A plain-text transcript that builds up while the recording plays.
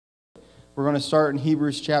We're going to start in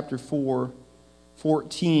Hebrews chapter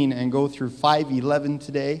 4:14 and go through 5:11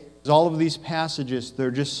 today. All of these passages,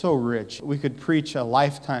 they're just so rich. We could preach a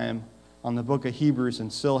lifetime on the book of Hebrews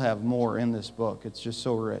and still have more in this book. It's just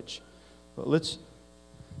so rich. But let's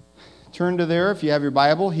turn to there, if you have your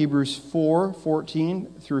Bible, Hebrews 4:14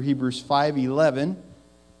 through Hebrews 5:11.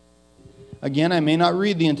 Again, I may not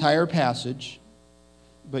read the entire passage,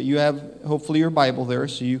 but you have hopefully your Bible there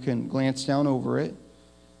so you can glance down over it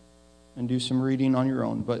and do some reading on your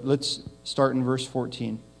own. But let's start in verse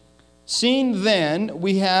 14. Seeing then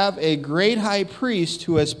we have a great high priest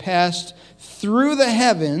who has passed through the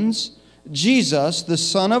heavens, Jesus, the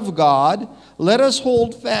Son of God, let us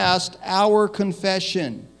hold fast our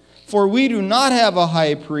confession. For we do not have a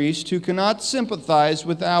high priest who cannot sympathize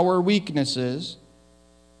with our weaknesses,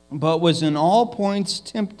 but was in all points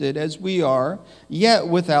tempted as we are, yet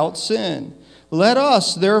without sin. Let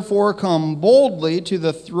us therefore come boldly to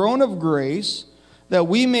the throne of grace, that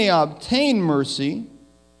we may obtain mercy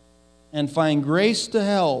and find grace to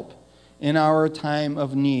help in our time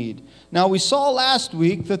of need. Now, we saw last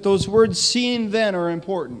week that those words "seen then" are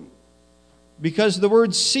important, because the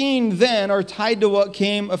words "seen then" are tied to what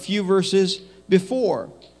came a few verses before,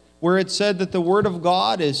 where it said that the Word of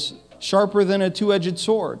God is sharper than a two-edged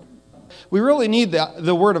sword. We really need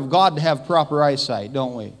the Word of God to have proper eyesight,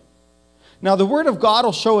 don't we? Now, the Word of God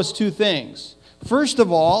will show us two things. First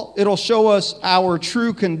of all, it'll show us our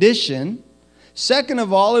true condition. Second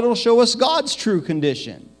of all, it'll show us God's true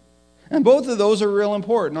condition. And both of those are real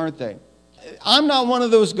important, aren't they? I'm not one of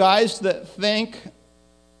those guys that think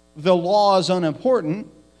the law is unimportant,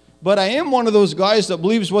 but I am one of those guys that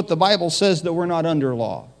believes what the Bible says, that we're not under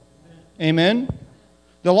law. Amen?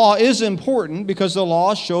 The law is important because the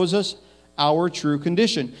law shows us our true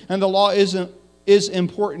condition. And the law is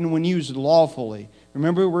important when used lawfully.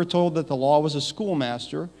 Remember, we're told that the law was a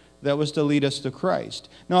schoolmaster that was to lead us to Christ.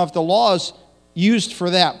 Now, if the law is used for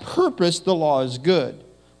that purpose, the law is good.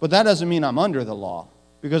 But that doesn't mean I'm under the law,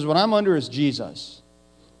 because what I'm under is Jesus.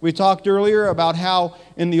 We talked earlier about how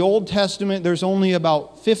in the Old Testament there's only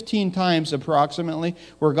about 15 times approximately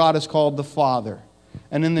where God is called the Father.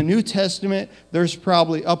 And in the New Testament, there's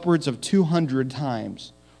probably upwards of 200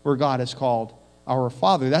 times where God is called our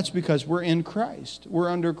Father. That's because we're in Christ. We're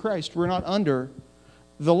under Christ. We're not under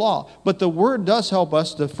the law. But the Word does help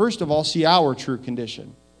us to, first of all, see our true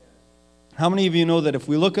condition. How many of you know that if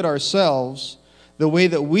we look at ourselves, the way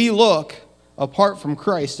that we look apart from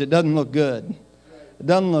Christ, it doesn't look good. It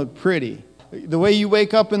doesn't look pretty. The way you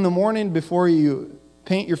wake up in the morning before you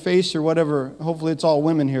paint your face or whatever, hopefully it's all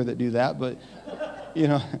women here that do that, but you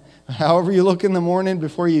know, however you look in the morning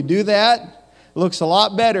before you do that, looks a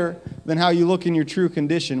lot better than how you look in your true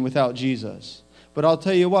condition without Jesus. But I'll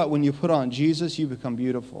tell you what, when you put on Jesus, you become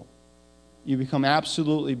beautiful. You become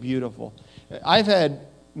absolutely beautiful. I've had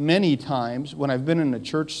many times when I've been in a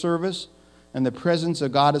church service and the presence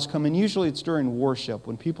of God has come in. Usually it's during worship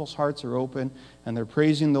when people's hearts are open and they're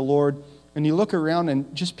praising the Lord. And you look around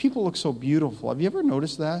and just people look so beautiful. Have you ever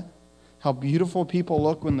noticed that? How beautiful people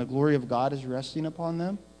look when the glory of God is resting upon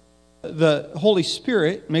them? The Holy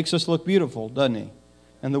Spirit makes us look beautiful, doesn't He?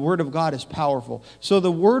 And the Word of God is powerful. So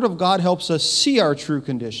the Word of God helps us see our true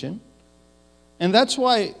condition. And that's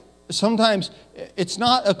why sometimes it's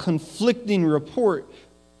not a conflicting report.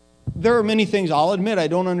 There are many things I'll admit I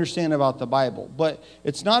don't understand about the Bible, but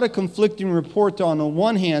it's not a conflicting report to, on the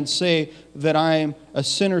one hand, say that I am a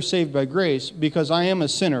sinner saved by grace, because I am a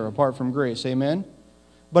sinner apart from grace. Amen?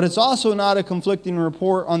 But it's also not a conflicting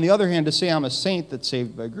report, on the other hand, to say I'm a saint that's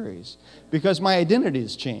saved by grace, because my identity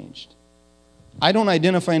has changed. I don't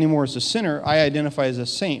identify anymore as a sinner. I identify as a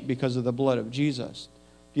saint because of the blood of Jesus.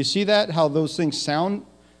 Do you see that? How those things sound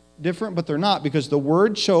different, but they're not, because the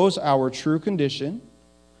Word shows our true condition,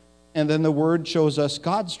 and then the Word shows us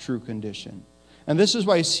God's true condition. And this is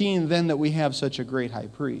why seeing then that we have such a great high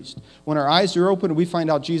priest. When our eyes are open, we find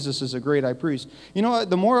out Jesus is a great high priest. You know what?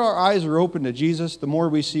 The more our eyes are open to Jesus, the more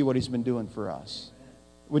we see what He's been doing for us.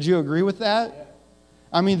 Would you agree with that?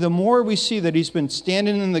 I mean, the more we see that He's been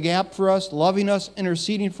standing in the gap for us, loving us,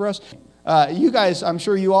 interceding for us. You guys, I'm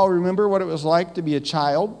sure you all remember what it was like to be a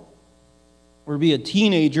child, or be a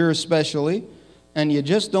teenager especially, and you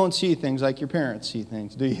just don't see things like your parents see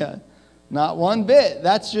things, do you? Not one bit.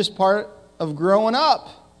 That's just part of growing up.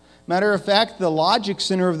 Matter of fact, the logic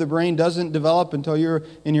center of the brain doesn't develop until you're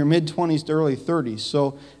in your mid-20s to early 30s.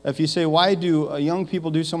 So if you say, why do young people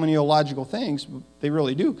do so many illogical things? They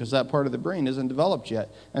really do, because that part of the brain isn't developed yet.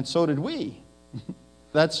 And so did we.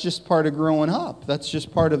 That's just part of growing up. That's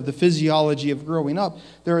just part of the physiology of growing up.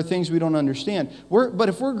 There are things we don't understand. But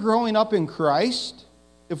if we're growing up in Christ,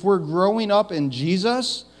 if we're growing up in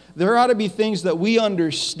Jesus, There ought to be things that we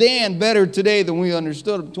understand better today than we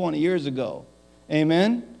understood them 20 years ago.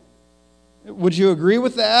 Amen? Would you agree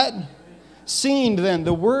with that? Seeing then,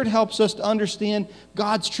 the Word helps us to understand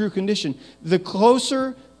God's true condition. The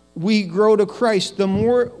closer we grow to Christ, the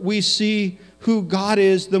more we see who God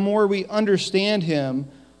is, the more we understand Him,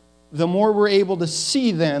 the more we're able to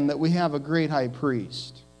see then that we have a great high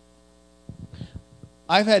priest.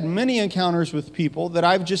 I've had many encounters with people that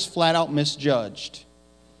I've just flat out misjudged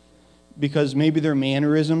because maybe their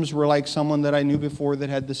mannerisms were like someone that I knew before that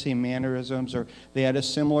had the same mannerisms, or they had a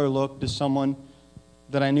similar look to someone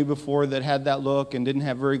that I knew before that had that look and didn't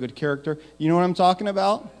have very good character. You know what I'm talking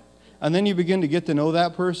about? And then you begin to get to know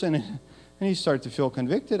that person and you start to feel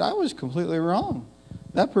convicted. I was completely wrong.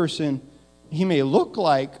 That person, he may look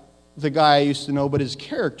like the guy I used to know, but his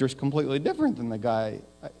character is completely different than the guy.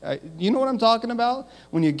 You know what I'm talking about?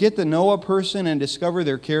 When you get to know a person and discover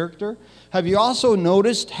their character. Have you also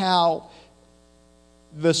noticed how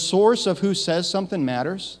the source of who says something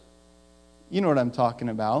matters? You know what I'm talking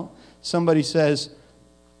about. Somebody says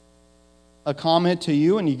a comment to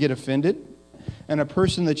you and you get offended, and a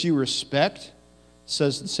person that you respect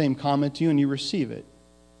says the same comment to you and you receive it.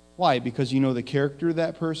 Why? Because you know the character of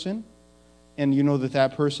that person, and you know that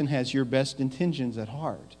that person has your best intentions at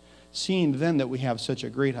heart. Seeing then that we have such a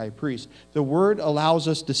great high priest. The Word allows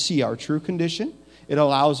us to see our true condition. It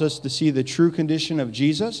allows us to see the true condition of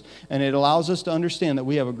Jesus. And it allows us to understand that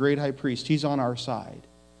we have a great high priest. He's on our side.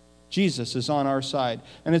 Jesus is on our side.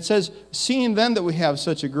 And it says, seeing then that we have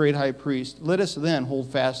such a great high priest, let us then hold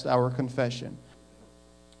fast our confession.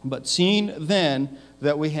 But seeing then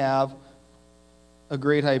that we have a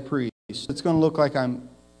great high priest. It's going to look like I'm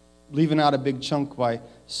leaving out a big chunk by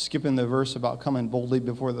skipping the verse about coming boldly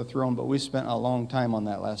before the throne, but we spent a long time on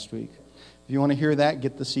that last week. If you want to hear that,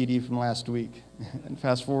 get the CD from last week and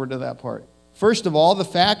fast forward to that part. First of all, the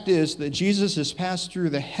fact is that Jesus has passed through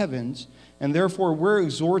the heavens, and therefore we're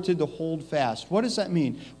exhorted to hold fast. What does that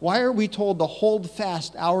mean? Why are we told to hold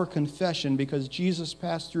fast our confession? Because Jesus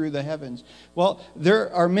passed through the heavens. Well,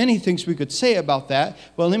 there are many things we could say about that,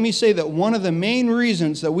 but let me say that one of the main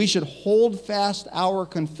reasons that we should hold fast our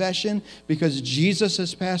confession because Jesus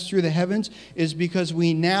has passed through the heavens is because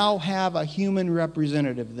we now have a human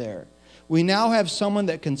representative there. We now have someone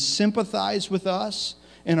that can sympathize with us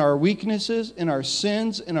in our weaknesses, in our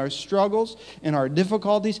sins, in our struggles, in our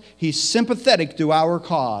difficulties. He's sympathetic to our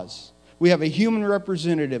cause. We have a human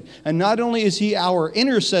representative. And not only is he our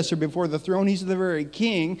intercessor before the throne, he's the very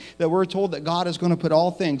king that we're told that God is going to put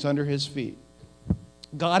all things under his feet.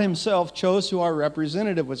 God himself chose who our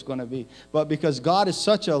representative was going to be. But because God is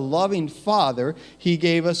such a loving Father, he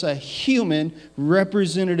gave us a human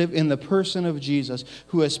representative in the person of Jesus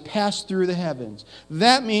who has passed through the heavens.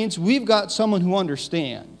 That means we've got someone who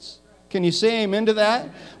understands. Can you say amen to that?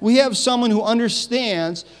 We have someone who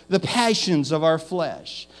understands the passions of our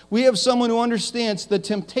flesh. We have someone who understands the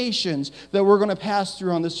temptations that we're going to pass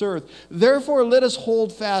through on this earth. Therefore, let us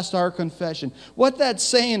hold fast our confession. What that's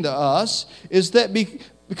saying to us is that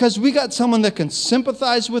because we got someone that can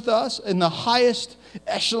sympathize with us in the highest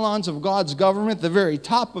echelons of God's government, the very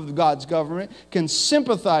top of God's government, can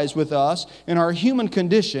sympathize with us in our human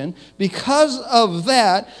condition. Because of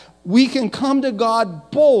that, we can come to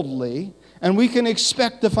God boldly, and we can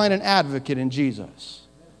expect to find an advocate in Jesus.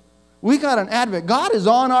 We got an advocate. God is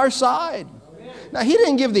on our side. Now, he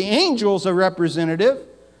didn't give the angels a representative.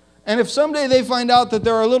 And if someday they find out that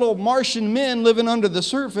there are little Martian men living under the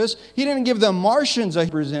surface, he didn't give the Martians a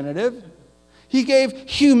representative. He gave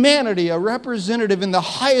humanity a representative in the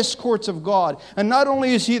highest courts of God. And not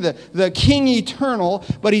only is he the King eternal,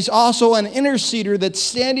 but he's also an interceder that's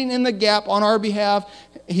standing in the gap on our behalf.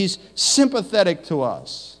 He's sympathetic to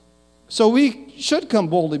us. So we should come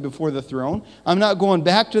boldly before the throne. I'm not going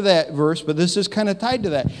back to that verse, but this is kind of tied to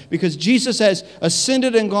that. Because Jesus has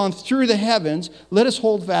ascended and gone through the heavens, let us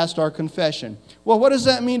hold fast our confession. Well, what does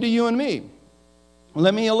that mean to you and me?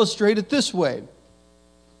 Let me illustrate it this way.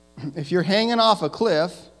 If you're hanging off a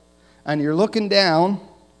cliff and you're looking down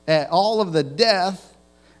at all of the death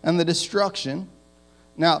and the destruction.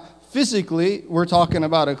 Now, physically, we're talking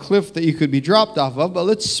about a cliff that you could be dropped off of, but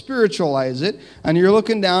let's spiritualize it. And you're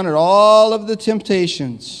looking down at all of the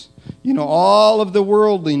temptations, all of the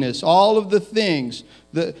worldliness, all of the things.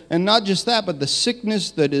 And not just that, but the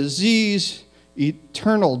sickness, the disease,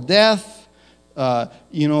 eternal death,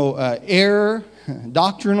 error,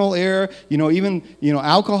 doctrinal error, even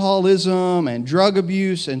alcoholism and drug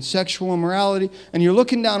abuse and sexual immorality. And you're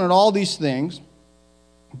looking down at all these things.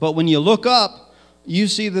 But when you look up, you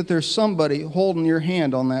see that there's somebody holding your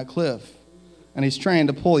hand on that cliff. And he's trying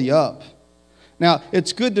to pull you up. Now,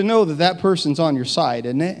 it's good to know that that person's on your side,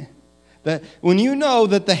 isn't it? That when you know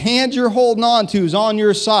that the hand you're holding on to is on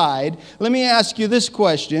your side, let me ask you this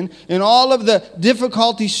question. In all of the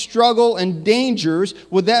difficulty, struggle, and dangers,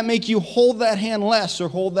 would that make you hold that hand less or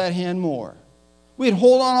hold that hand more? We'd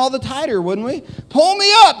hold on all the tighter, wouldn't we? Pull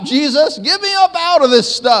me up, Jesus. Get me up out of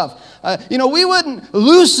this stuff. We wouldn't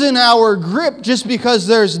loosen our grip just because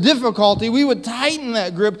there's difficulty. We would tighten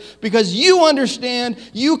that grip because you understand,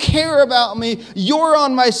 you care about me, you're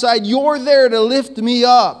on my side, you're there to lift me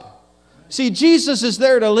up. See, Jesus is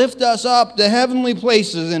there to lift us up to heavenly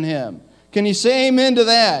places in Him. Can you say amen to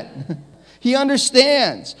that? He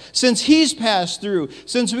understands. Since He's passed through,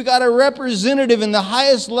 since we got a representative in the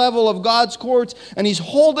highest level of God's courts, and He's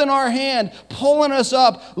holding our hand, pulling us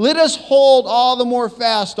up, let us hold all the more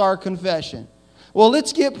fast our confession. Well,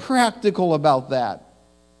 let's get practical about that.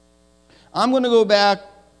 I'm going to go back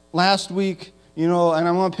last week, and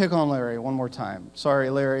I'm going to pick on Larry one more time. Sorry,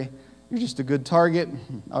 Larry. You're just a good target,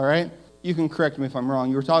 all right? You can correct me if I'm wrong.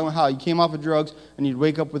 You were talking about how you came off of drugs and you'd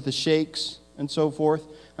wake up with the shakes and so forth.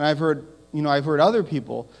 And I've heard other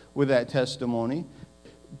people with that testimony.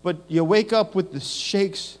 But you wake up with the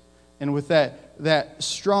shakes and with that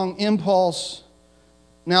strong impulse.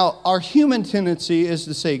 Now, our human tendency is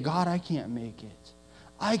to say, God, I can't make it.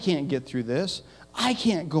 I can't get through this. I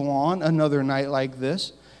can't go on another night like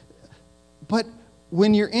this. But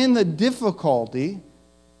when you're in the difficulty,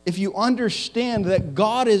 if you understand that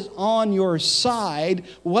God is on your side,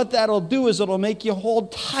 what that'll do is it'll make you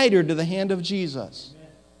hold tighter to the hand of Jesus.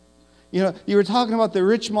 You were talking about the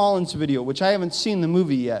Rich Mullins video, which I haven't seen the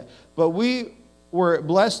movie yet, but we were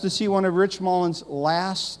blessed to see one of Rich Mullins'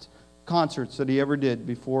 last concerts that he ever did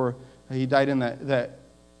before he died in that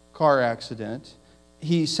car accident.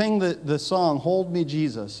 He sang the song, Hold Me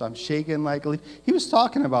Jesus, I'm shaking like a leaf. He was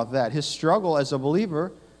talking about that, his struggle as a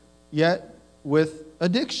believer, yet with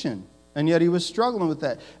addiction. And yet he was struggling with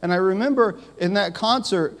that. And I remember in that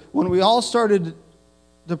concert when we all started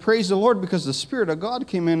to praise the Lord because the Spirit of God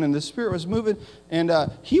came in and the Spirit was moving. And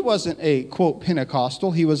he wasn't a, quote,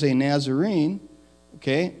 Pentecostal. He was a Nazarene.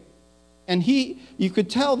 Okay? And you could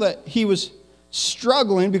tell that he was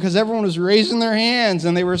struggling because everyone was raising their hands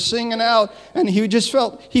and they were singing out. And he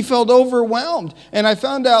felt overwhelmed. And I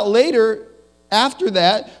found out later, after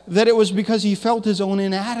that it was because he felt his own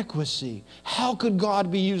inadequacy. How could God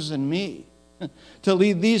be using me to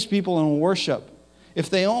lead these people in worship? If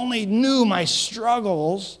they only knew my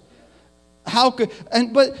struggles,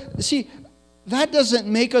 but see, that doesn't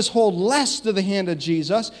make us hold less to the hand of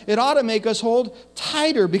Jesus. It ought to make us hold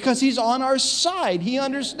tighter because He's on our side. He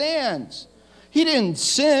understands. He didn't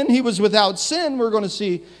sin. He was without sin, we're going to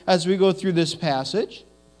see as we go through this passage.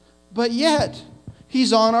 But yet,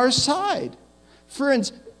 He's on our side.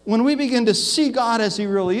 Friends, when we begin to see God as He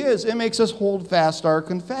really is, it makes us hold fast our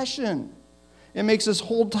confession. It makes us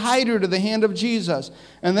hold tighter to the hand of Jesus.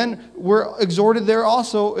 And then we're exhorted there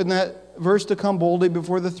also in that verse to come boldly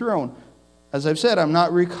before the throne. As I've said, I'm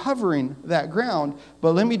not recovering that ground,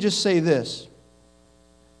 but let me just say this.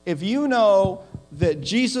 If you know that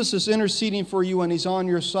Jesus is interceding for you and He's on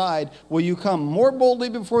your side, will you come more boldly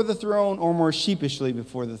before the throne or more sheepishly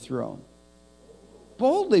before the throne?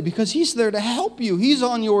 Boldly, because He's there to help you. He's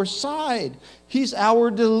on your side. He's our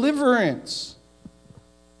deliverance.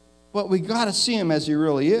 But we got to see Him as He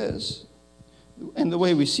really is. And the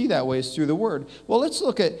way we see that way is through the Word. Well, let's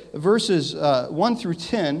look at verses 1 through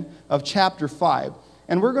 10 of chapter 5.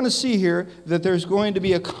 And we're going to see here that there's going to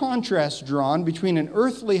be a contrast drawn between an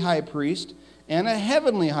earthly high priest and a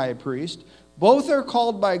heavenly high priest. Both are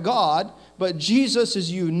called by God, but Jesus is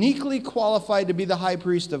uniquely qualified to be the high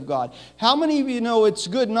priest of God. How many of you know it's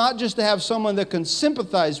good not just to have someone that can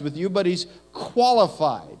sympathize with you, but he's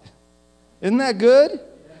qualified? Isn't that good?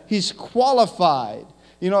 He's qualified.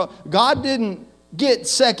 God didn't get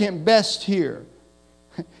second best here.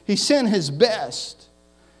 He sent His best.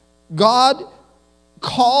 God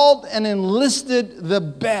called and enlisted the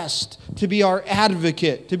best to be our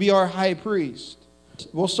advocate, to be our high priest.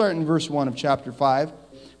 We'll start in verse 1 of chapter 5.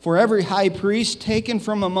 For every high priest taken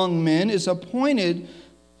from among men is appointed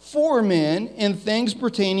for men in things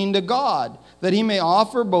pertaining to God, that he may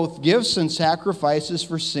offer both gifts and sacrifices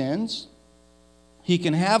for sins. He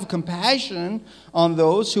can have compassion on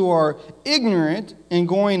those who are ignorant and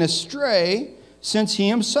going astray, since he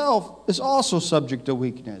himself is also subject to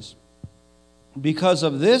weakness. Because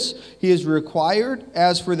of this, he is required,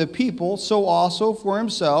 as for the people, so also for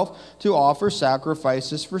himself, to offer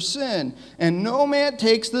sacrifices for sin. And no man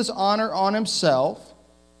takes this honor on himself,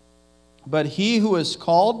 but he who is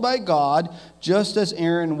called by God, just as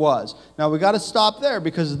Aaron was. Now we got to stop there,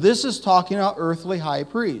 because this is talking about earthly high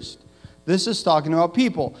priest. This is talking about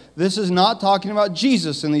people. This is not talking about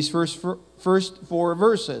Jesus in these first 4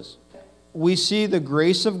 verses. We see the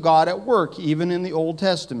grace of God at work, even in the Old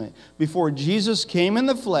Testament. Before Jesus came in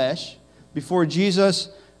the flesh, before Jesus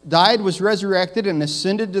died, was resurrected, and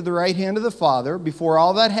ascended to the right hand of the Father, before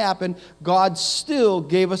all that happened, God still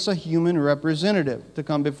gave us a human representative to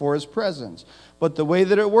come before His presence. But the way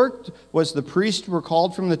that it worked was the priests were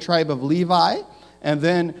called from the tribe of Levi, and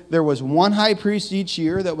then there was one high priest each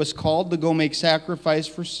year that was called to go make sacrifice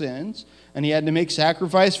for sins. And he had to make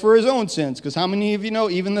sacrifice for his own sins, because how many of you know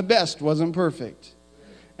even the best wasn't perfect?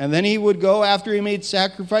 And then he would go after he made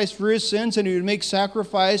sacrifice for his sins, and he would make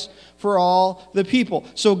sacrifice for all the people.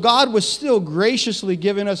 So God was still graciously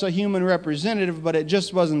giving us a human representative, but it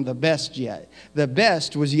just wasn't the best yet. The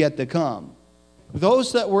best was yet to come.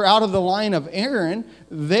 Those that were out of the line of Aaron,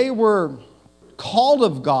 they were called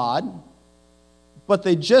of God, but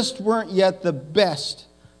they just weren't yet the best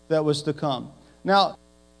that was to come. Now,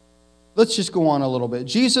 let's just go on a little bit.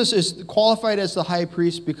 Jesus is qualified as the high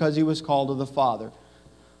priest because he was called of the Father.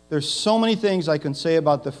 There's so many things I can say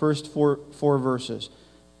about the first four verses.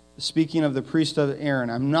 Speaking of the priest of Aaron,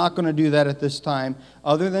 I'm not going to do that at this time,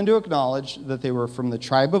 other than to acknowledge that they were from the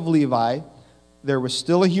tribe of Levi. There was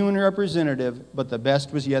still a human representative, but the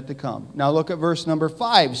best was yet to come. Now look at verse number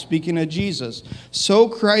 5, speaking of Jesus. So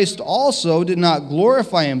Christ also did not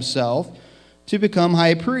glorify himself to become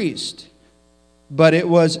high priest. But it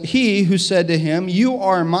was he who said to him, "You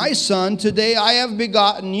are my son, today I have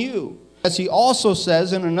begotten you." As he also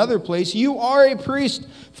says in another place, "You are a priest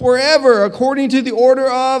forever, according to the order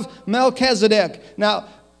of Melchizedek." Now,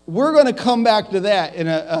 we're going to come back to that in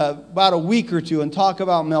about a week or two and talk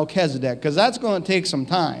about Melchizedek, because that's going to take some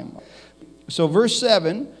time. So verse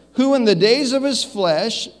 7, "Who in the days of his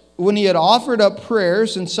flesh, when he had offered up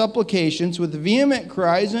prayers and supplications with vehement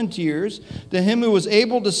cries and tears to him who was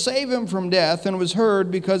able to save him from death, and was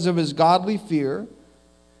heard because of his godly fear,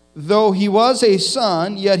 though he was a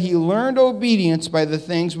son, yet he learned obedience by the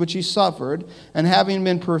things which he suffered, and having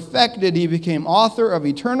been perfected, he became author of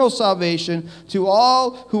eternal salvation to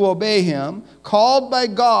all who obey him, called by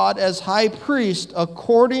God as high priest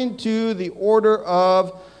according to the order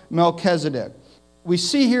of Melchizedek." We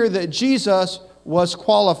see here that Jesus was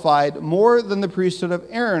qualified more than the priesthood of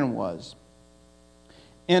Aaron was.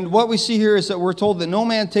 And what we see here is that we're told that no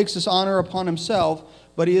man takes this honor upon himself,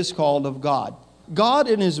 but he is called of God. God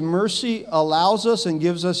in his mercy allows us and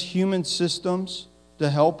gives us human systems to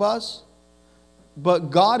help us, but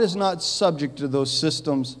God is not subject to those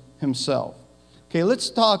systems himself. Okay,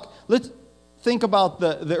 let's think about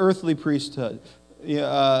the earthly priesthood.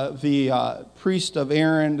 The priest of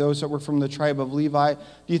Aaron, those that were from the tribe of Levi.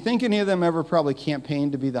 Do you think any of them ever probably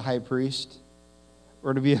campaigned to be the high priest?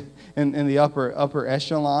 Or to be in the upper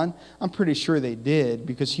echelon? I'm pretty sure they did,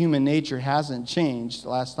 because human nature hasn't changed the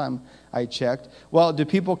last time I checked. Well, do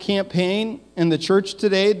people campaign in the church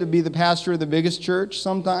today to be the pastor of the biggest church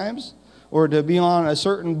sometimes? Or to be on a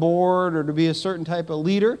certain board, or to be a certain type of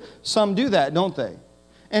leader? Some do that, don't they?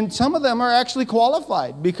 And some of them are actually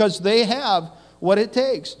qualified because they have what it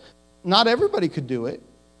takes. Not everybody could do it.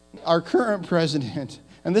 Our current president,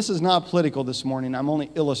 and this is not political this morning, I'm only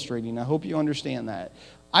illustrating, I hope you understand that.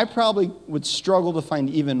 I probably would struggle to find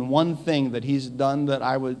even one thing that he's done that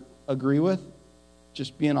I would agree with,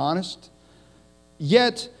 just being honest.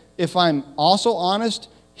 Yet, if I'm also honest,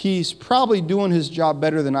 he's probably doing his job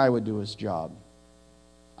better than I would do his job.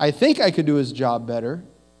 I think I could do his job better,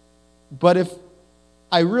 but if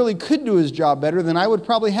I really could do his job better, then I would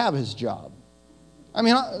probably have his job. I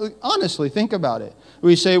mean, honestly, think about it.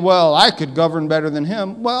 We say, well, I could govern better than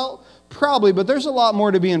him. Well, probably, but there's a lot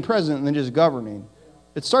more to being president than just governing.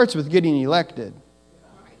 It starts with getting elected.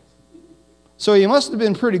 So he must have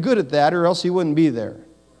been pretty good at that, or else he wouldn't be there.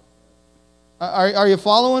 Are you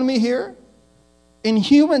following me here? In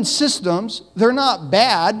human systems, they're not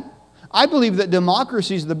bad. I believe that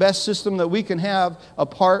democracy is the best system that we can have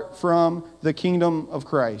apart from the kingdom of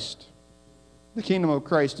Christ. The kingdom of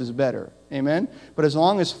Christ is better. Amen? But as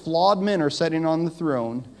long as flawed men are sitting on the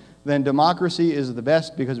throne, then democracy is the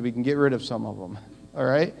best, because we can get rid of some of them. All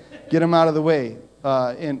right? Get them out of the way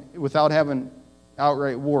and without having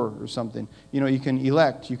outright war or something. You know, you can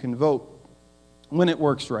elect, you can vote when it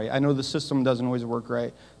works right. I know the system doesn't always work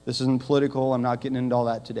right. This isn't political. I'm not getting into all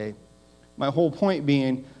that today. My whole point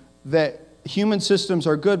being that human systems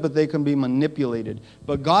are good, but they can be manipulated.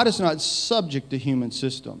 But God is not subject to human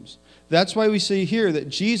systems. That's why we see here that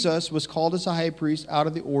Jesus was called as a high priest out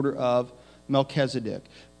of the order of Melchizedek.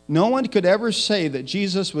 No one could ever say that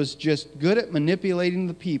Jesus was just good at manipulating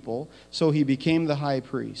the people, so he became the high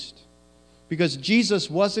priest. because Jesus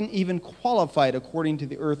wasn't even qualified according to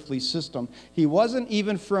the earthly system. He wasn't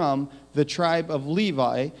even from the tribe of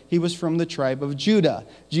Levi. He was from the tribe of Judah.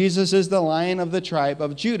 Jesus is the Lion of the tribe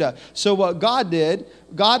of Judah. So what God did,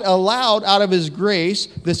 God allowed out of His grace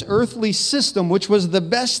this earthly system, which was the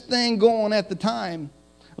best thing going at the time.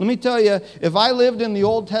 Let me tell you, if I lived in the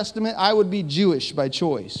Old Testament, I would be Jewish by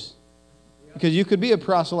choice. Because you could be a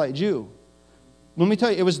proselyte Jew. Let me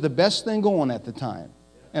tell you, it was the best thing going at the time.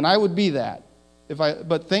 And I would be that.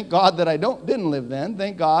 But thank God that I didn't live then.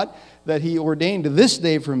 Thank God that He ordained this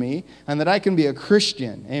day for me and that I can be a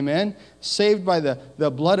Christian. Amen? Saved by the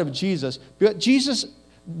blood of Jesus. But Jesus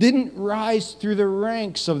didn't rise through the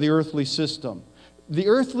ranks of the earthly system. The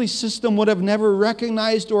earthly system would have never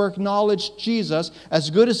recognized or acknowledged Jesus, as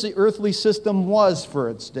good as the earthly system was for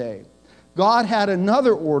its day. God had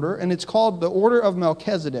another order, and it's called the order of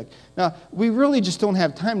Melchizedek. Now, we really just don't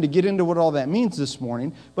have time to get into what all that means this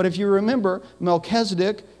morning, but if you remember,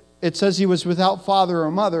 Melchizedek, it says he was without father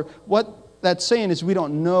or mother. What that's saying is we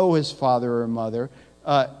don't know his father or mother.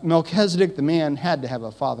 Melchizedek, the man, had to have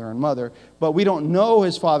a father and mother, but we don't know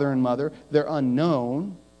his father and mother. They're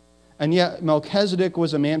unknown. And yet Melchizedek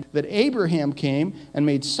was a man that Abraham came and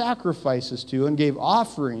made sacrifices to and gave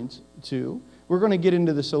offerings to. We're going to get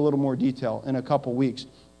into this a little more detail in a couple weeks.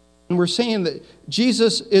 And we're saying that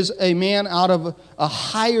Jesus is a man out of a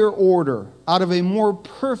higher order, out of a more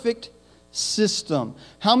perfect system.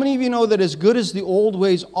 How many of you know that as good as the old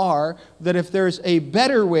ways are, that if there's a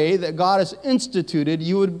better way that God has instituted,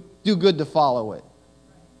 you would do good to follow it?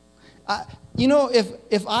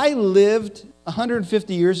 If I lived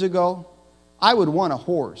 150 years ago, I would want a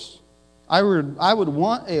horse. I would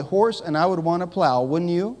want a horse and I would want a plow,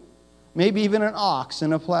 wouldn't you? Maybe even an ox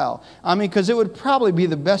and a plow. Because it would probably be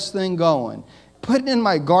the best thing going. Putting in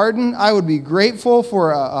my garden, I would be grateful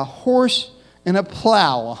for a horse and a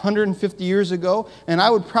plow 150 years ago, and I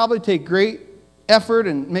would probably take great effort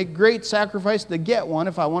and make great sacrifice to get one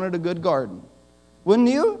if I wanted a good garden. Wouldn't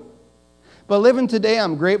you? But living today,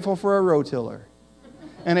 I'm grateful for a rotiller.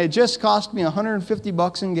 And it just cost me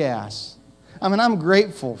 $150 in gas. I'm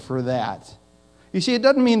grateful for that. You see, it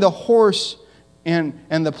doesn't mean the horse and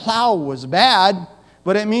the plow was bad,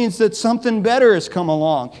 but it means that something better has come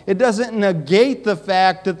along. It doesn't negate the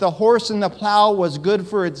fact that the horse and the plow was good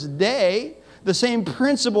for its day. The same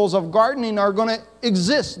principles of gardening are going to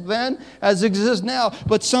exist then as exist now,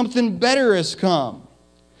 but something better has come.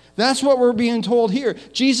 That's what we're being told here.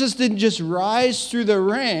 Jesus didn't just rise through the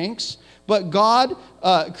ranks, but God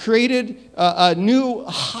created a new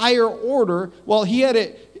higher order. Well, He had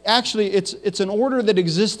it. Actually, it's an order that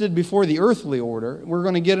existed before the earthly order. We're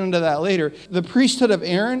going to get into that later. The priesthood of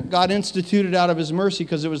Aaron, God instituted out of His mercy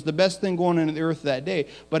because it was the best thing going into the earth that day.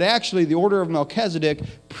 But actually, the order of Melchizedek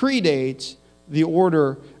predates the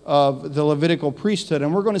order of the Levitical priesthood.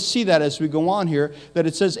 And we're going to see that as we go on here, that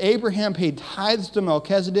it says Abraham paid tithes to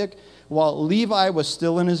Melchizedek while Levi was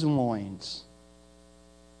still in his loins.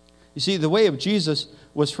 You see, the way of Jesus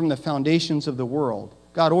was from the foundations of the world.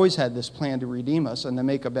 God always had this plan to redeem us and to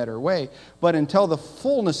make a better way. But until the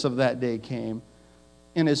fullness of that day came,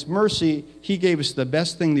 in His mercy, He gave us the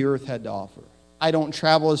best thing the earth had to offer. I don't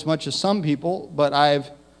travel as much as some people, but I've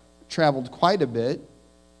traveled quite a bit.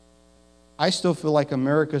 I still feel like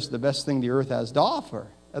America's the best thing the earth has to offer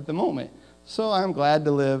at the moment. So I'm glad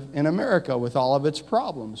to live in America with all of its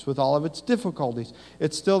problems, with all of its difficulties.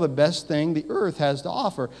 It's still the best thing the earth has to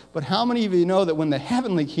offer. But how many of you know that when the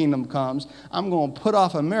heavenly kingdom comes, I'm going to put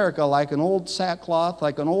off America like an old sackcloth,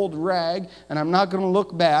 like an old rag, and I'm not going to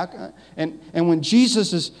look back. And when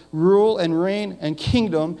Jesus' rule and reign and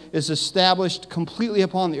kingdom is established completely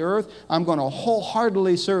upon the earth, I'm going to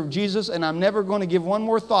wholeheartedly serve Jesus, and I'm never going to give one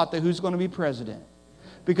more thought to who's going to be president.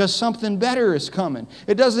 Because something better is coming.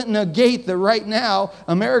 It doesn't negate that right now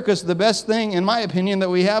America's the best thing, in my opinion,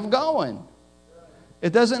 that we have going.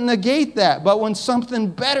 It doesn't negate that. But when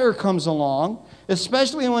something better comes along,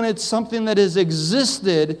 especially when it's something that has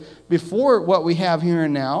existed before what we have here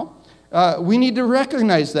and now, we need to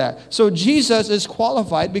recognize that. So Jesus is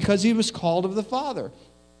qualified because He was called of the Father.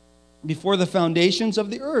 Before the foundations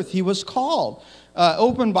of the earth, He was called.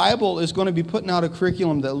 Open Bible is going to be putting out a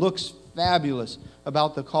curriculum that looks fabulous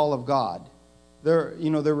about the call of God. They're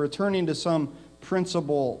returning to some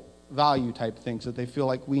principle value type things that they feel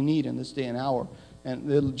like we need in this day and hour.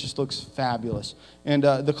 And it just looks fabulous. And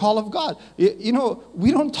the call of God.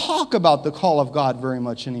 We don't talk about the call of God very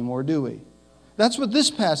much anymore, do we? That's what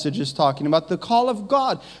this passage is talking about, the call of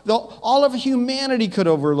God. All of humanity could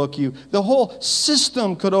overlook you. The whole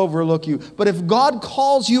system could overlook you. But if God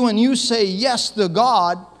calls you and you say yes to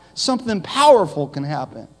God, something powerful can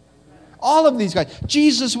happen. All of these guys.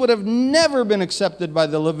 Jesus would have never been accepted by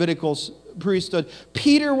the Levitical priesthood.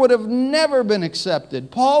 Peter would have never been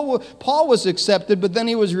accepted. Paul was accepted, but then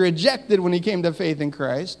he was rejected when he came to faith in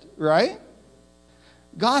Christ, right?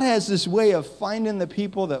 God has this way of finding the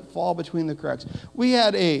people that fall between the cracks. We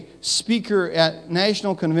had a speaker at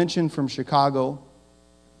National Convention from Chicago.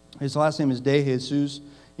 His last name is De Jesus.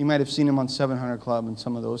 You might have seen him on 700 Club and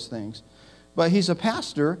some of those things. But he's a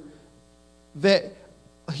pastor that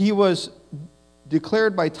he was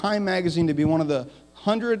declared by Time Magazine to be one of the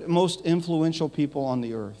 100 most influential people on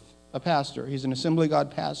the earth. A pastor. He's an Assembly of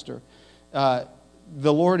God pastor. The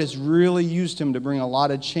Lord has really used him to bring a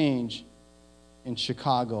lot of change in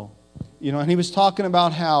Chicago. And he was talking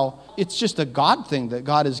about how it's just a God thing that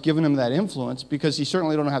God has given him that influence, because he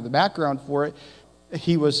certainly don't have the background for it.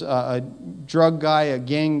 He was a drug guy, a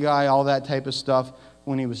gang guy, all that type of stuff.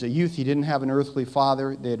 When he was a youth, he didn't have an earthly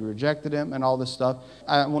father. They had rejected him and all this stuff.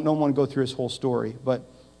 I don't want to go through his whole story, but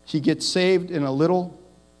he gets saved in a little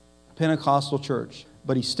Pentecostal church.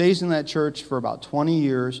 But he stays in that church for about 20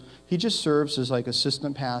 years. He just serves as like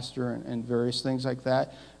assistant pastor and various things like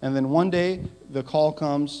that. And then one day, the call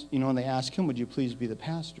comes, and they ask him, would you please be the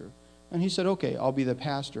pastor? And he said, okay, I'll be the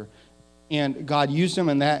pastor. And God used him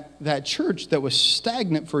in that church that was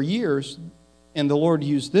stagnant for years. And the Lord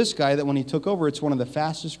used this guy that when he took over, it's one of the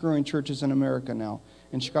fastest growing churches in America now,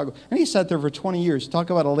 in Chicago. And he sat there for 20 years. Talk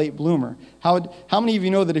about a late bloomer. How many of you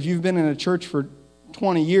know that if you've been in a church for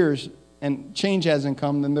 20 years and change hasn't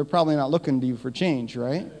come, then they're probably not looking to you for change,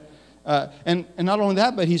 right? And not only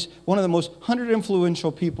that, but he's one of the most 100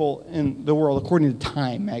 influential people in the world, according to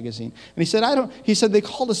Time Magazine. And he said, they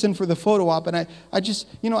called us in for the photo op, and I just,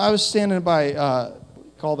 I was standing by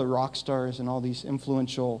all the rock stars and all these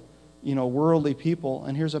influential, worldly people,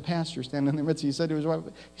 and here's a pastor standing in the midst. He said to his wife,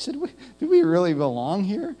 do we really belong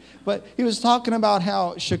here? But he was talking about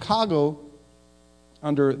how Chicago,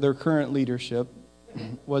 under their current leadership,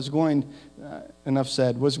 was going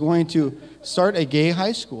to start a gay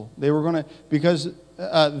high school. They were going to, because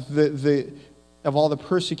of all the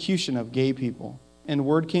persecution of gay people. And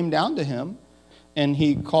word came down to him, and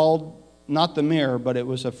he called, not the mayor, but it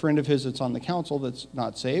was a friend of his that's on the council that's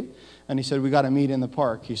not saved. And he said, we got to meet in the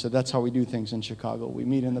park. He said, that's how we do things in Chicago. We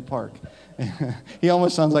meet in the park. He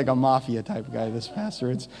almost sounds like a mafia type guy, this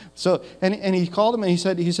pastor. And he called him, and he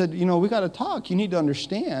said, we got to talk. You need to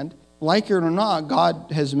understand, like it or not,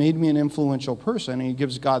 God has made me an influential person, and he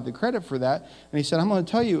gives God the credit for that. And he said, I'm going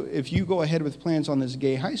to tell you, if you go ahead with plans on this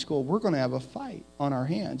gay high school, we're going to have a fight on our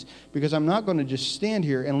hands, because I'm not going to just stand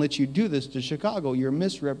here and let you do this to Chicago. You're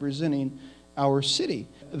misrepresenting our city.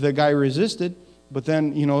 The guy resisted, but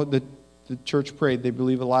then, the church prayed. They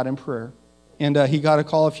believe a lot in prayer. And he got a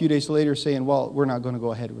call a few days later saying, well, we're not going to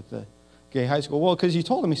go ahead with the gay high school. Well, because he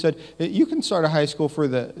told him, he said, you can start a high school for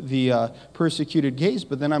the persecuted gays,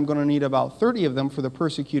 but then I'm going to need about 30 of them for the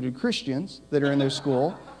persecuted Christians that are in their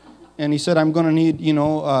school. And he said, I'm going to need,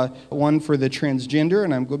 one for the transgender,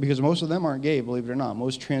 and because most of them aren't gay, believe it or not.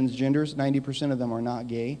 Most transgenders, 90% of them are not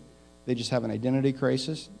gay. They just have an identity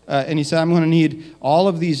crisis. And he said, I'm going to need all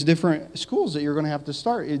of these different schools that you're going to have to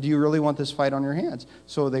start. Do you really want this fight on your hands?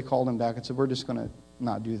 So they called him back and said, we're just going to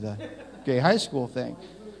not do the gay high school thing.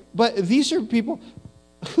 But these are people,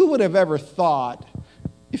 who would have ever thought,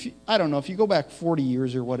 if you go back 40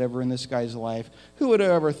 years or whatever in this guy's life, who would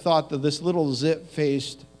have ever thought that this little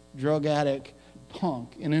zit-faced drug addict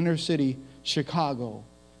punk in inner city Chicago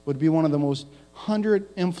would be one of the most 100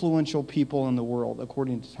 influential people in the world,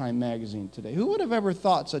 according to Time Magazine today? Who would have ever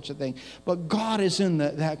thought such a thing? But God is in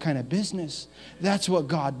that kind of business. That's what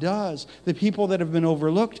God does. The people that have been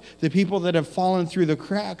overlooked, the people that have fallen through the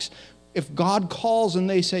cracks, if God calls and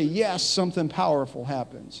they say yes, something powerful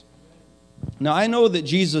happens. Now, I know that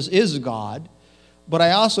Jesus is God, but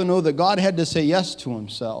I also know that God had to say yes to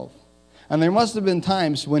himself. And there must have been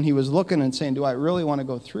times when he was looking and saying, do I really want to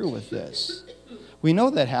go through with this? We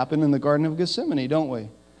know that happened in the Garden of Gethsemane, don't we?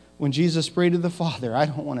 When Jesus prayed to the Father, I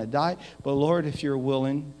don't want to die, but Lord, if you're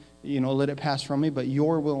willing, let it pass from me, but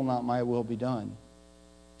your will, not my will, be done.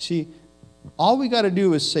 See, all we got to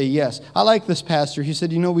do is say yes. I like this pastor. He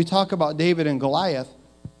said, we talk about David and Goliath,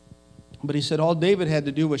 but he said all David had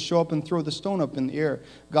to do was show up and throw the stone up in the air.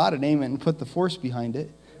 God would aim it and put the force behind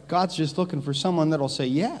it. God's just looking for someone that'll say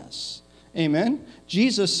yes. Amen?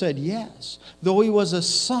 Jesus said yes. Though he was a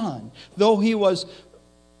son, though he was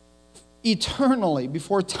eternally,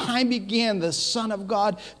 before time began, the Son of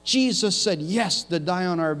God, Jesus said yes to die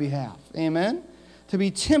on our behalf. Amen? To be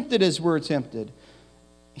tempted as we're tempted.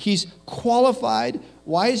 He's qualified.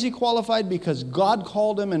 Why is he qualified? Because God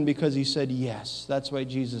called him and because he said yes. That's why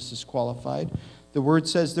Jesus is qualified. The Word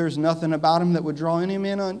says there's nothing about him that would draw any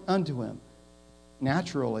man unto him.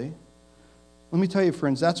 Naturally. Let me tell you,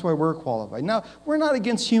 friends, that's why we're qualified. Now, we're not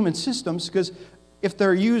against human systems, because if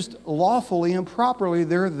they're used lawfully and properly,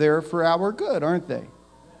 they're there for our good, aren't they?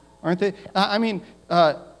 Aren't they?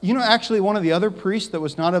 Actually, one of the other priests that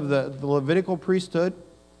was not of the Levitical priesthood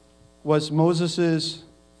was Moses'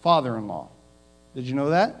 father-in-law. Did you know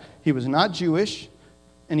that? He was not Jewish,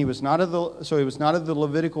 and he was not of the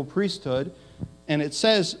Levitical priesthood. And it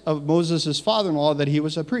says of Moses' father-in-law that he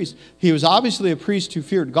was a priest. He was obviously a priest who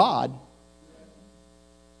feared God.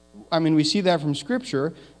 I mean, we see that from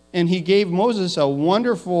Scripture. And he gave Moses a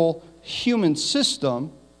wonderful human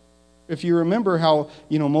system. If you remember how,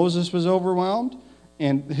 Moses was overwhelmed,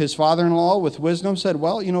 and his father-in-law with wisdom said,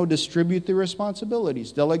 well, distribute the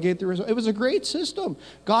responsibilities, delegate the responsibilities. It was a great system.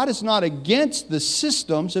 God is not against the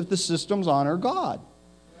systems if the systems honor God.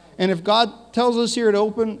 And if God tells us here at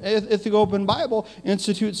Ithaca Open Bible,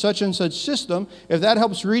 institute such and such system, if that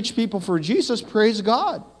helps reach people for Jesus, praise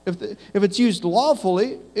God. If it's used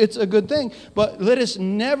lawfully, it's a good thing. But let us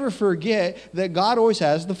never forget that God always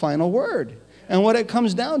has the final word. And what it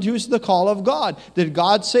comes down to is the call of God. Did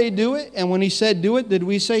God say do it? And when he said do it, did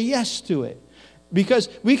we say yes to it? Because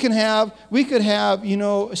we could have,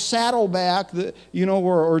 Saddleback,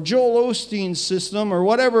 or Joel Osteen's system, or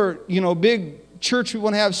whatever, big church we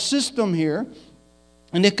want to have system here,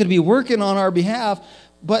 and it could be working on our behalf.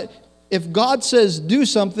 But if God says do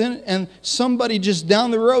something and somebody just down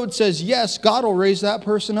the road says yes, God will raise that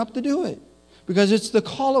person up to do it, because it's the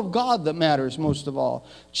call of God that matters most of all.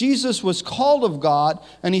 Jesus was called of God,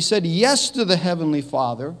 and he said yes to the Heavenly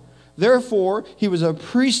Father. Therefore, he was a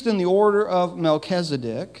priest in the order of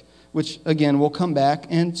Melchizedek, which again we'll come back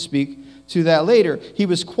and speak to that later. He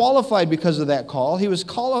was qualified because of that call. He was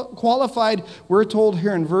qualified, we're told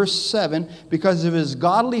here in verse 7, because of his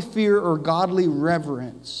godly fear or godly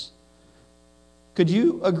reverence. Could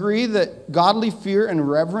you agree that godly fear and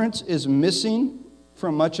reverence is missing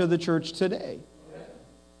from much of the church today?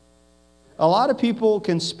 A lot of people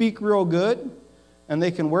can speak real good, and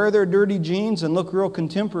they can wear their dirty jeans and look real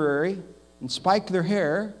contemporary and spike their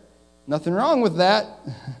hair. Nothing wrong with that.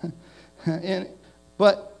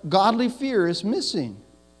 But godly fear is missing.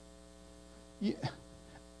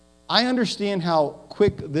 I understand how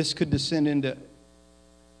quick this could descend into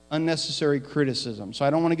unnecessary criticism, so I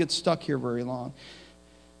don't want to get stuck here very long.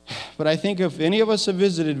 But I think if any of us have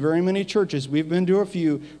visited very many churches, we've been to a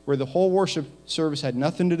few where the whole worship service had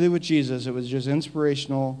nothing to do with Jesus. It was just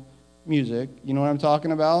inspirational music. You know what I'm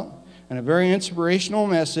talking about? And a very inspirational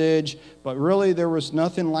message, but really there was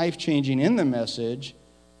nothing life-changing in the message,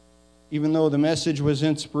 even though the message was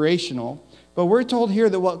inspirational. But we're told here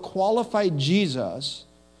that what qualified Jesus,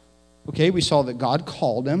 we saw that God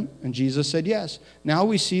called him, and Jesus said yes. Now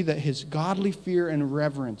we see that his godly fear and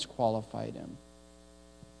reverence qualified him.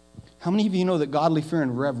 How many of you know that godly fear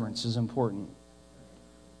and reverence is important?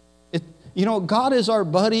 God is our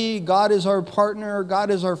buddy, God is our partner, God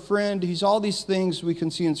is our friend. He's all these things we can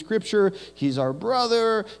see in Scripture. He's our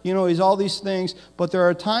brother, he's all these things. But there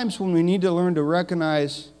are times when we need to learn to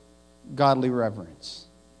recognize godly reverence.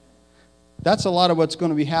 That's a lot of what's going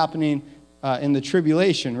to be happening in the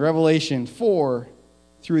tribulation. Revelation 4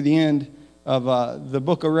 through the end of the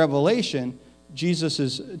book of Revelation,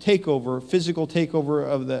 Jesus' takeover, physical takeover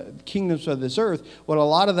of the kingdoms of this earth. What a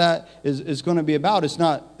lot of that is going to be about is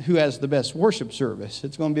not who has the best worship service.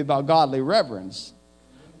 It's going to be about godly reverence.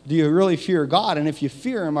 Do you really fear God? And if you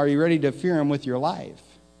fear him, are you ready to fear him with your life?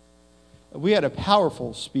 We had a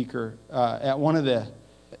powerful speaker at one of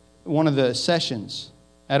the sessions.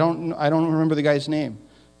 I don't remember the guy's name,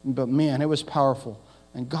 but man, it was powerful.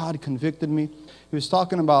 And God convicted me. He was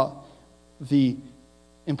talking about the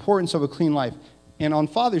importance of a clean life. And on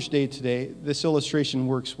Father's Day today, this illustration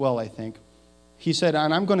works well, I think. He said,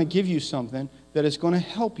 and I'm going to give you something that is going to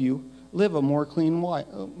help you live a more clean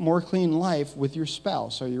life with your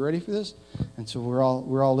spouse. Are you ready for this? And so we're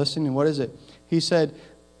all listening. What is it? He said,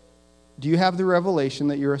 do you have the revelation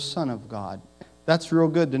that you're a son of God? That's real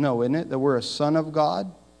good to know, isn't it? That we're a son of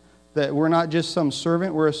God? That we're not just some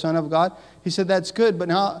servant, we're a son of God? He said, that's good, but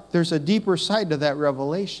now there's a deeper side to that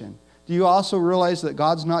revelation. Do you also realize that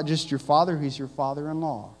God's not just your father, he's your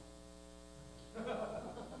father-in-law?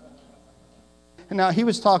 And now, he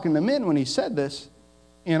was talking to men when he said this,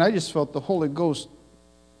 and I just felt the Holy Ghost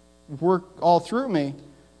work all through me.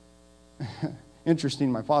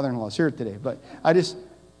 Interesting, my father-in-law is here today, but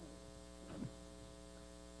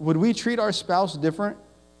would we treat our spouse different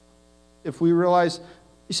if we realize,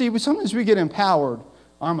 you see, sometimes we get empowered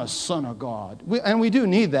I'm a son of God. And we do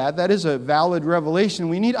need that. That is a valid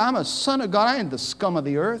revelation. I'm a son of God. I ain't the scum of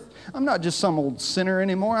the earth. I'm not just some old sinner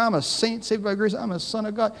anymore. I'm a saint saved by grace. I'm a son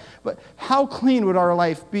of God. But how clean would our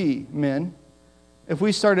life be, men, if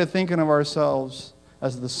we started thinking of ourselves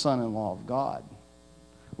as the son-in-law of God?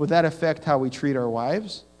 Would that affect how we treat our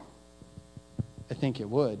wives? I think it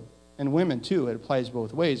would. And women too. It applies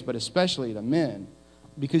both ways, but especially to men.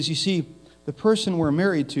 Because you see, the person we're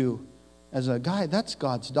married to as a guy, that's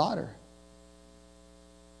God's daughter.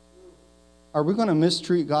 Are we going to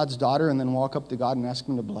mistreat God's daughter and then walk up to God and ask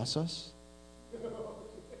him to bless us?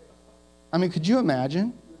 I mean, could you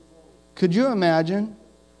imagine? Could you imagine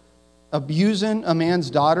abusing a man's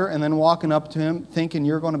daughter and then walking up to him thinking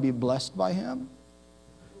you're going to be blessed by him?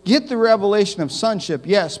 Get the revelation of sonship,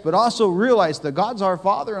 yes, but also realize that God's our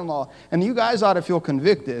father-in-law. And you guys ought to feel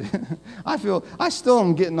convicted. I still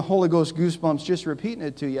am getting the Holy Ghost goosebumps just repeating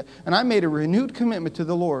it to you. And I made a renewed commitment to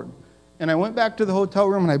the Lord. And I went back to the hotel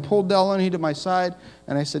room and I pulled Delaney to my side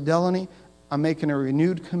and I said, Delaney, I'm making a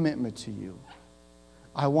renewed commitment to you.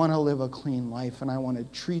 I want to live a clean life and I want to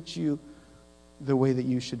treat you the way that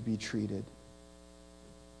you should be treated.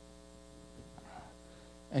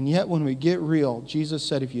 And yet when we get real, Jesus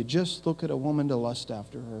said if you just look at a woman to lust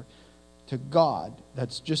after her, to God,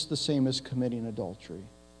 that's just the same as committing adultery.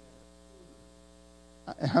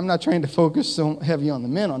 I'm not trying to focus so heavy on the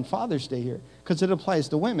men on Father's Day here, because it applies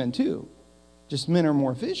to women too. Just men are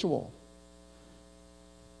more visual.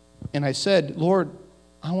 And I said, Lord,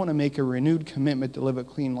 I want to make a renewed commitment to live a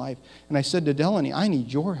clean life. And I said to Delaney, I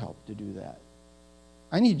need your help to do that.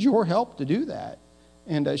 I need your help to do that.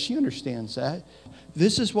 And she understands that.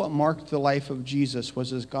 This is what marked the life of Jesus, was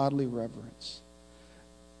his godly reverence.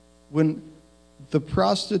 When the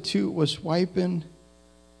prostitute was wiping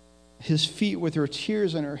his feet with her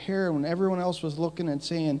tears and her hair, when everyone else was looking and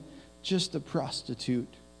saying, just a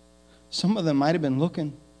prostitute. Some of them might have been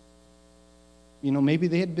looking. You know, maybe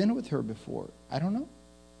they had been with her before. I don't know.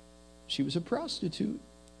 She was a prostitute.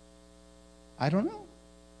 I don't know.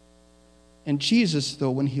 And Jesus, though,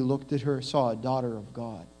 when he looked at her, saw a daughter of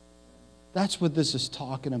God. That's what this is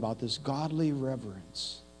talking about, this godly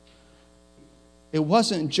reverence. It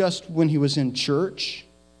wasn't just when he was in church.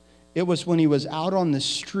 It was when he was out on the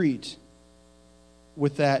street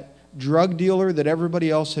with that drug dealer that everybody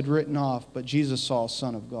else had written off, but Jesus saw a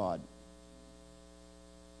son of God.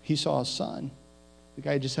 He saw a son. The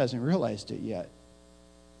guy just hasn't realized it yet.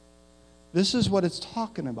 This is what it's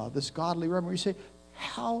talking about, this godly reverence. You say,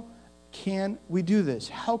 how can we do this?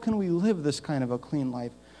 How can we live this kind of a clean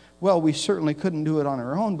life? Well, we certainly couldn't do it on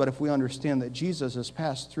our own, but if we understand that Jesus has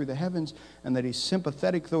passed through the heavens and that he's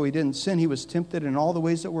sympathetic, though he didn't sin, he was tempted in all the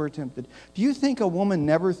ways that we're tempted. Do you think a woman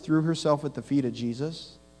never threw herself at the feet of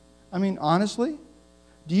Jesus? I mean, honestly?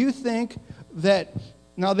 Do you think that,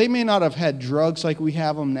 now they may not have had drugs like we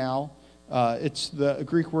have them now. It's the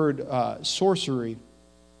Greek word sorcery.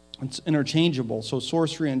 It's interchangeable, so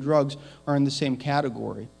sorcery and drugs are in the same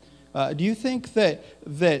category. Do you think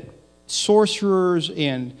that sorcerers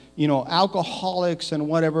and, alcoholics and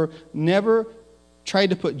whatever never tried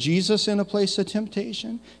to put Jesus in a place of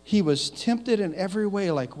temptation? He was tempted in every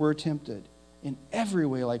way like we're tempted. In every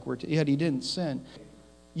way like we're tempted. Yet he didn't sin.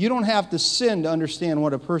 You don't have to sin to understand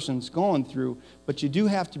what a person's going through, but you do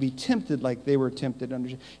have to be tempted like they were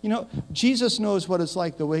tempted. Jesus knows what it's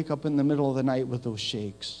like to wake up in the middle of the night with those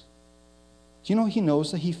shakes. Do you know he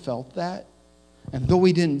knows that he felt that? And though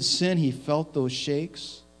he didn't sin, he felt those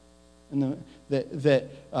shakes and that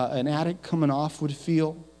an addict coming off would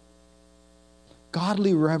feel.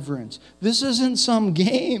 Godly reverence. This isn't some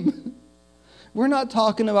game. We're not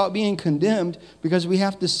talking about being condemned because we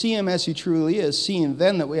have to see him as he truly is, seeing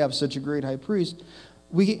then that we have such a great high priest.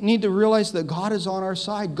 We need to realize that God is on our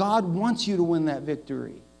side. God wants you to win that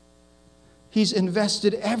victory. He's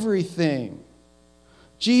invested everything.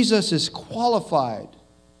 Jesus is qualified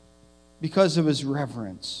because of his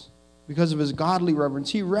reverence, because of his godly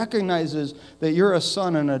reverence. He recognizes that you're a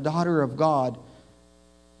son and a daughter of God.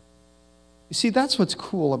 You see, that's what's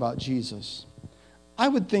cool about Jesus. I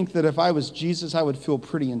would think that if I was Jesus, I would feel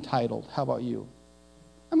pretty entitled. How about you?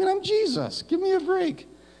 I mean, I'm Jesus. Give me a break.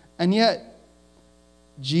 And yet,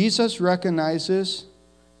 Jesus recognizes,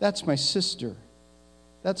 that's my sister.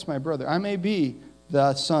 That's my brother. I may be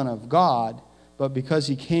the Son of God, but because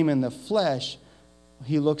he came in the flesh,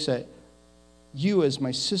 he looks at you as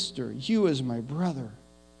my sister, you as my brother.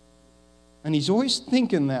 And he's always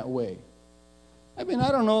thinking that way. I mean,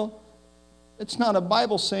 I don't know. It's not a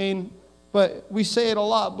Bible saying, but we say it a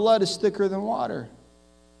lot. Blood is thicker than water.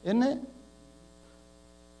 Isn't it?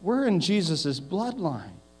 We're in Jesus'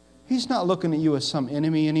 bloodline. He's not looking at you as some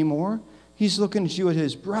enemy anymore. He's looking at you as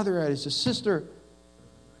his brother, as his sister.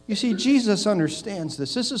 You see, Jesus understands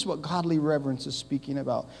this. This is what godly reverence is speaking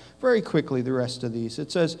about. Very quickly, the rest of these.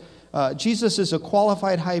 It says, Jesus is a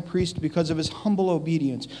qualified high priest because of his humble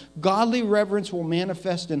obedience. Godly reverence will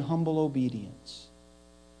manifest in humble obedience.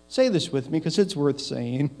 Say this with me because it's worth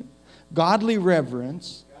saying. Godly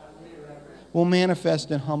reverence will manifest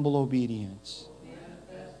in humble obedience.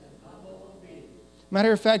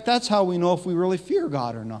 Matter of fact, that's how we know if we really fear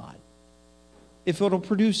God or not. If it'll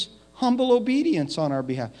produce humble obedience on our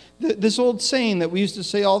behalf. This old saying that we used to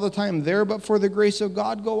say all the time, there but for the grace of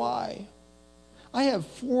God go I. I have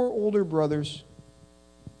 4 older brothers,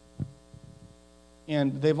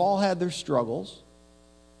 and they've all had their struggles.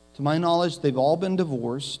 To my knowledge, they've all been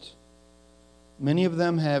divorced. Many of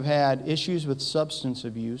them have had issues with substance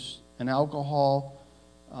abuse and alcohol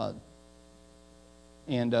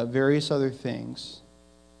and various other things.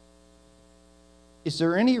 Is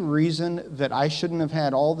there any reason that I shouldn't have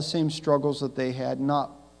had all the same struggles that they had?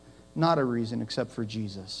 Not a reason except for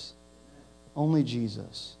Jesus. Only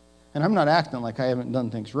Jesus. And I'm not acting like I haven't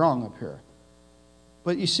done things wrong up here.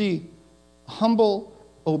 But you see, humble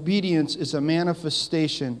obedience is a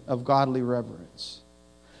manifestation of godly reverence.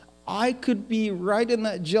 I could be right in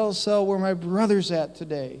that jail cell where my brother's at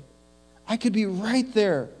today. I could be right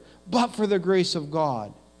there, but for the grace of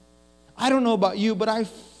God. I don't know about you, but I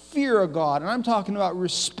fear a God, and I'm talking about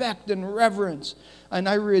respect and reverence, and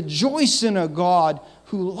I rejoice in a God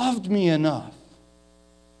who loved me enough.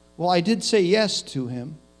 Well, I did say yes to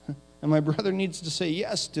him, and my brother needs to say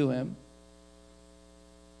yes to him,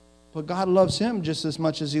 but God loves him just as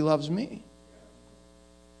much as he loves me.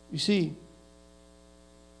 You see,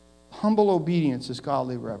 humble obedience is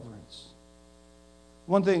godly reverence.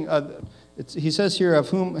 One thing, he says here, of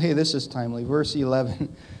whom, hey, this is timely, verse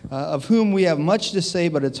 11, of whom we have much to say,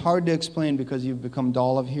 but it's hard to explain because you've become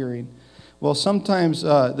dull of hearing. Well, sometimes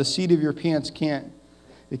the seat of your pants can't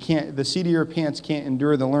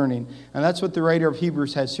endure the learning. And that's what the writer of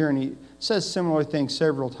Hebrews has here, and he says similar things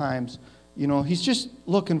several times. You know, he's just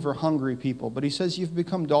looking for hungry people, but he says you've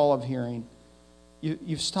become dull of hearing.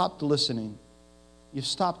 You've stopped listening. You've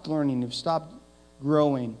stopped learning. You've stopped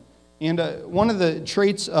growing. And one of the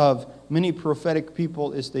traits of many prophetic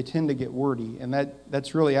people is they tend to get wordy, and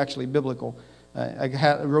that's really actually biblical.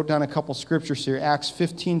 I wrote down a couple scriptures here. Acts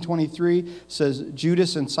 15:23 says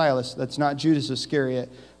Judas and Silas, that's not Judas Iscariot,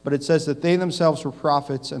 but it says that they themselves were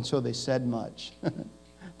prophets, and so they said much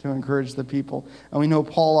to encourage the people. And we know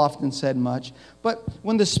Paul often said much. But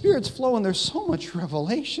when the Spirit's flowing, there's so much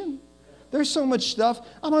revelation. There's so much stuff.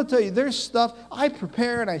 I'm going to tell you, there's stuff. I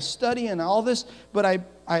prepare and I study and all this, but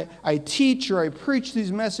I teach or I preach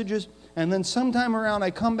these messages, and then sometime around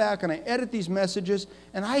I come back and I edit these messages,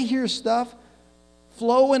 and I hear stuff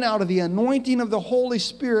flowing out of the anointing of the Holy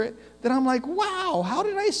Spirit that I'm like, wow, how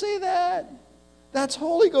did I say that? That's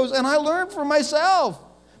Holy Ghost. And I learn from myself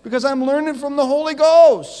because I'm learning from the Holy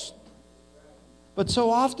Ghost. But so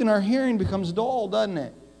often our hearing becomes dull, doesn't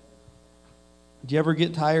it? Do you ever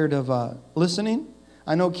get tired of listening?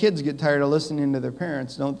 I know kids get tired of listening to their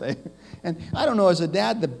parents, don't they? And I don't know, as a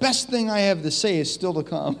dad, the best thing I have to say is still to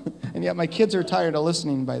come. And yet my kids are tired of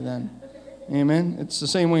listening by then. Amen? It's the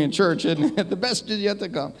same way in church, isn't it? The best is yet to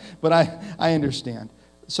come. But I understand.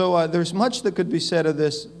 So there's much that could be said of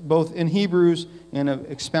this, both in Hebrews and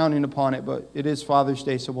expounding upon it, but it is Father's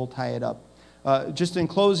Day, so we'll tie it up. Just in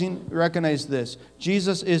closing, recognize this.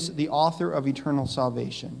 Jesus is the author of eternal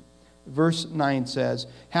salvation. Verse 9 says,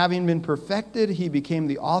 having been perfected, he became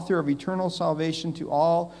the author of eternal salvation to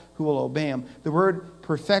all who will obey him. The word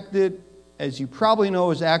perfected, as you probably know,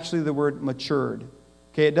 is actually the word matured.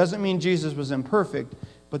 Okay, it doesn't mean Jesus was imperfect,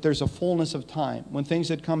 but there's a fullness of time. When things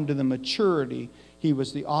had come to the maturity, he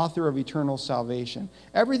was the author of eternal salvation.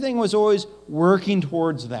 Everything was always working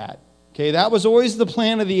towards that. Okay, that was always the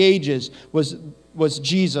plan of the ages, was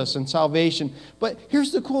Jesus and salvation. But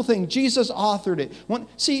here's the cool thing. Jesus authored it.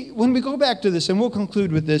 When we go back to this, and we'll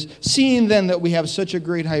conclude with this, seeing then that we have such a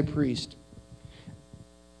great high priest.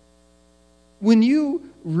 When you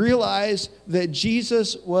realize that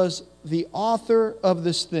Jesus was the author of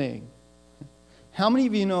this thing, how many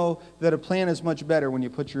of you know that a plan is much better when you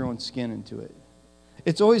put your own skin into it?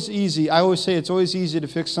 It's always easy. I always say it's always easy to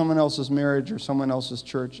fix someone else's marriage or someone else's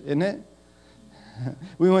church, isn't it?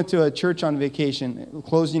 We went to a church on vacation,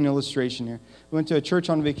 closing illustration here. We went to a church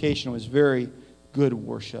on vacation. It was very good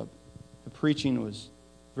worship. The preaching was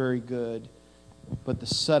very good, but the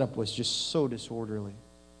setup was just so disorderly.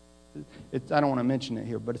 I don't want to mention it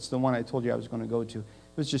here, but it's the one I told you I was going to go to. It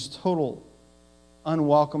was just total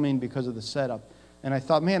unwelcoming because of the setup. And I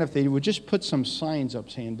thought, man, if they would just put some signs up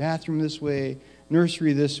saying bathroom this way,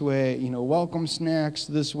 nursery this way, welcome snacks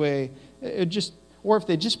this way, or if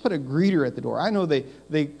they just put a greeter at the door. I know they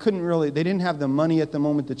didn't have the money at the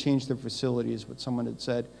moment to change their facilities, what someone had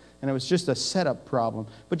said, and it was just a setup problem.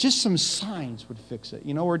 But just some signs would fix it,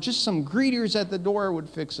 or just some greeters at the door would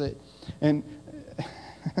fix it. And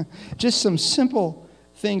just some simple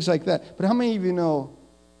things like that. But how many of you know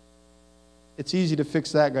it's easy to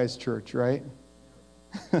fix that guy's church, right?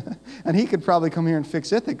 And he could probably come here and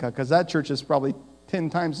fix Ithaca, because that church is probably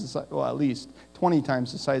 10 times the size, well, at least 20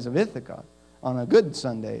 times the size of Ithaca on a good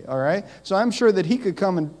Sunday, all right? So I'm sure that he could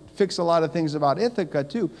come and fix a lot of things about Ithaca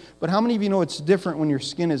too. But how many of you know it's different when your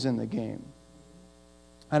skin is in the game?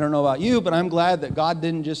 I don't know about you, but I'm glad that God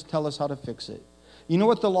didn't just tell us how to fix it. You know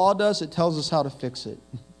what the law does? It tells us how to fix it.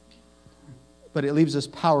 But it leaves us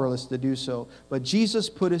powerless to do so. But Jesus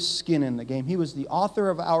put his skin in the game. He was the author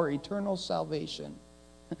of our eternal salvation.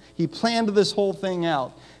 He planned this whole thing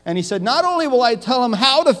out. And he said, not only will I tell him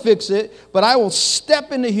how to fix it, but I will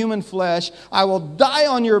step into human flesh. I will die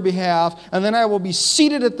on your behalf. And then I will be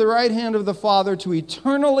seated at the right hand of the Father to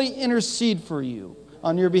eternally intercede for you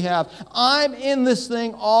on your behalf. I'm in this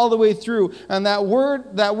thing all the way through. And that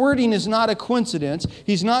wording is not a coincidence.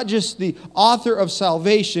 He's not just the author of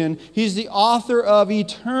salvation. He's the author of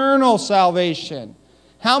eternal salvation.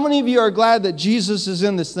 How many of you are glad that Jesus is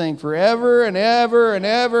in this thing forever and ever and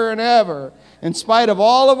ever and ever? In spite of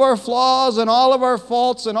all of our flaws and all of our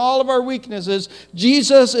faults and all of our weaknesses,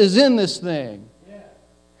 Jesus is in this thing.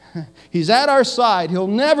 Yeah. He's at our side. He'll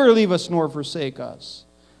never leave us nor forsake us.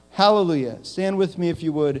 Hallelujah. Stand with me if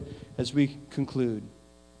you would as we conclude.